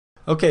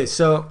Okay,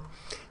 so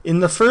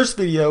in the first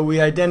video we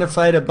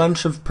identified a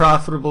bunch of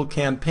profitable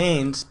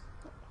campaigns,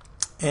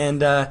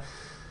 and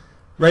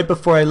right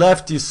before I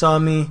left you saw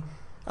me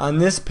on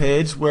this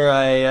page where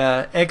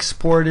I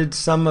exported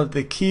some of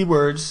the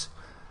keywords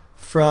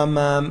from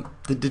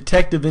the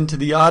detective into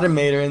the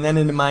automator and then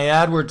into my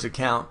AdWords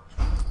account.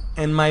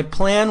 And my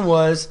plan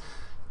was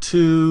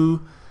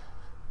to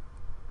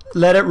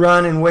let it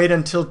run and wait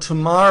until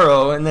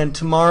tomorrow, and then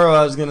tomorrow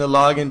I was going to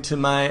log into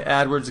my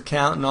AdWords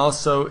account and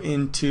also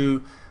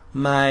into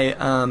my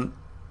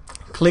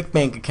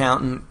ClickBank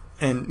account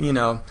and you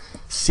know,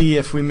 see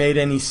if we made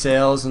any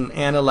sales and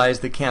analyze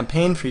the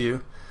campaign for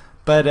you.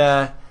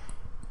 But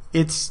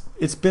it's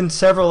been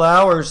several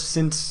hours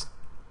since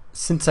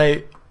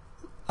I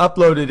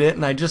uploaded it,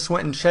 and I just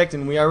went and checked,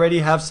 and we already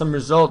have some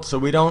results, so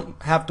we don't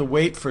have to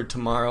wait for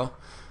tomorrow.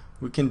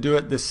 We can do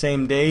it the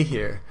same day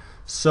here.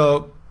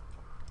 So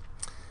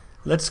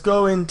let's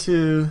go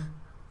into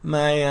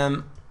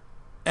my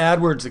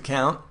AdWords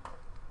account,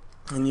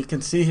 and you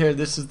can see here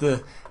this is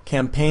the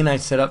campaign I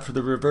set up for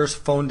the reverse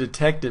phone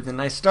detective,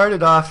 and I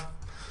started off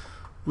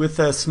with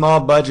a small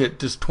budget,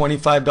 just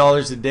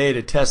 $25 a day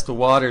to test the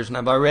waters, and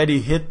I've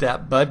already hit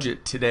that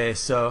budget today.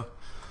 So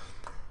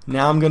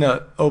now I'm going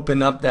to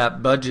open up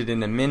that budget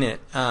in a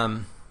minute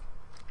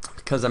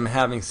because I'm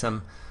having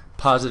some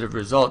positive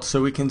results.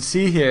 So we can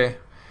see here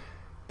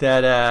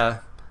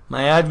that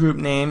my ad group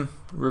name,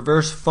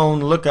 reverse phone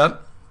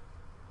lookup,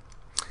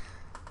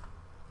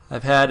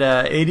 I've had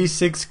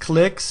 86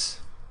 clicks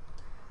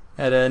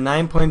at a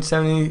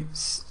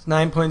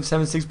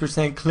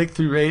 9.76%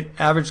 click-through rate.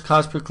 Average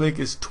cost per click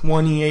is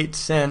 28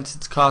 cents.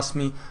 It's cost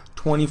me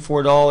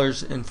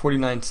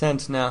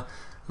 $24.49. Now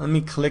let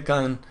me click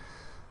on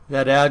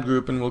that ad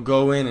group and we'll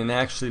go in and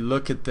actually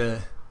look at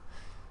the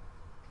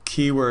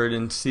keyword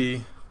and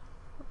see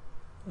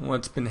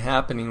what's been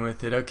happening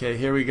with it. Okay,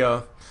 here we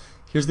go.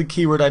 Here's the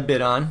keyword I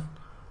bid on,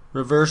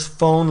 reverse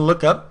phone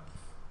lookup,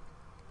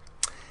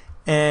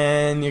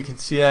 and you can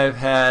see I've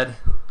had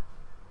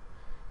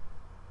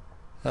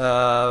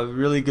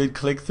really good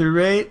click-through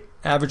rate,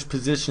 average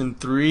position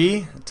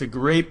 3. It's a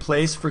great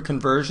place for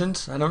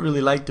conversions. I don't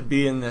really like to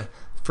be in the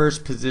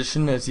first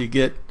position, as you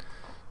get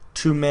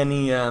too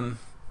many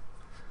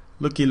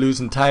looky-loos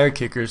and tire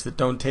kickers that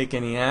don't take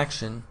any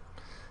action.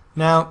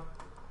 Now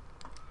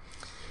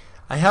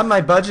I have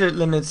my budget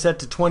limit set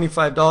to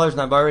 $25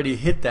 and I've already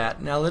hit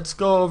that. Now let's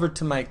go over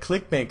to my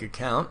ClickBank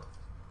account,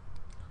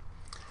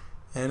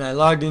 and I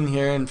logged in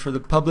here, and for the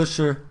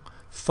publisher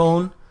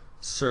phone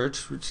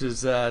search, which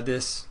is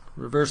this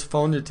reverse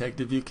phone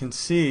detective, you can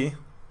see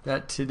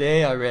that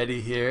today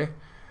already here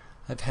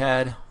I've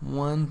had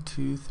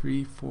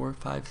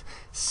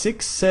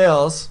 6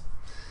 sales,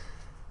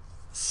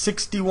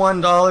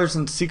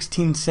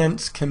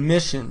 $61.16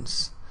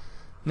 commissions.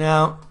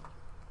 Now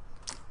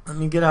let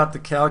me get out the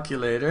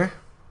calculator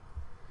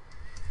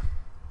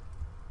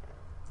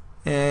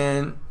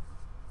and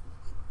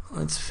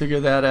let's figure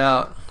that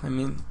out. I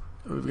mean,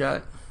 we've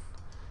got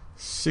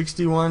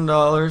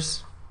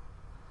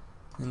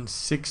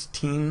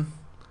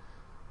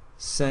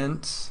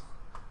 $61.16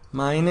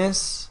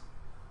 minus,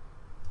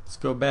 let's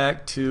go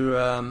back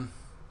to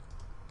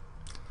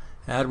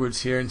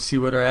AdWords here and see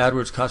what our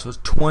AdWords cost was,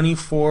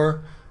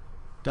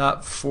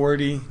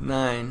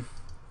 $24.49.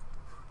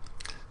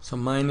 So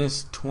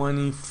minus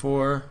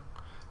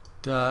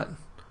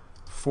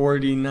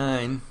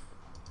 $24.49.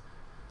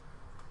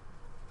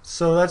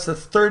 So that's a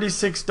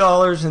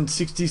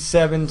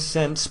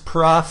 $36.67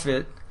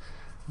 profit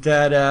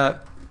that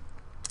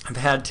I've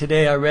had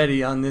today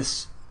already on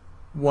this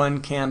one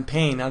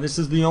campaign. Now this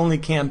is the only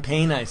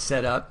campaign I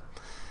set up.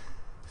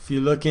 If you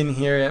look in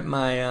here at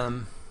my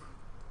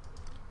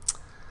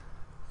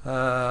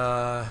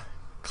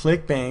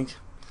ClickBank,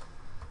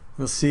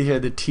 you'll see here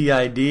the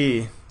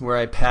TID where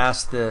I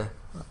passed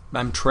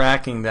I'm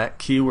tracking that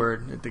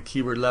keyword at the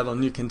keyword level,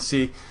 and you can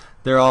see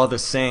they're all the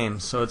same.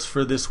 So it's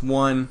for this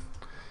one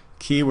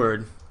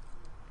keyword,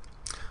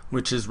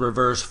 which is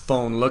reverse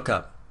phone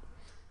lookup.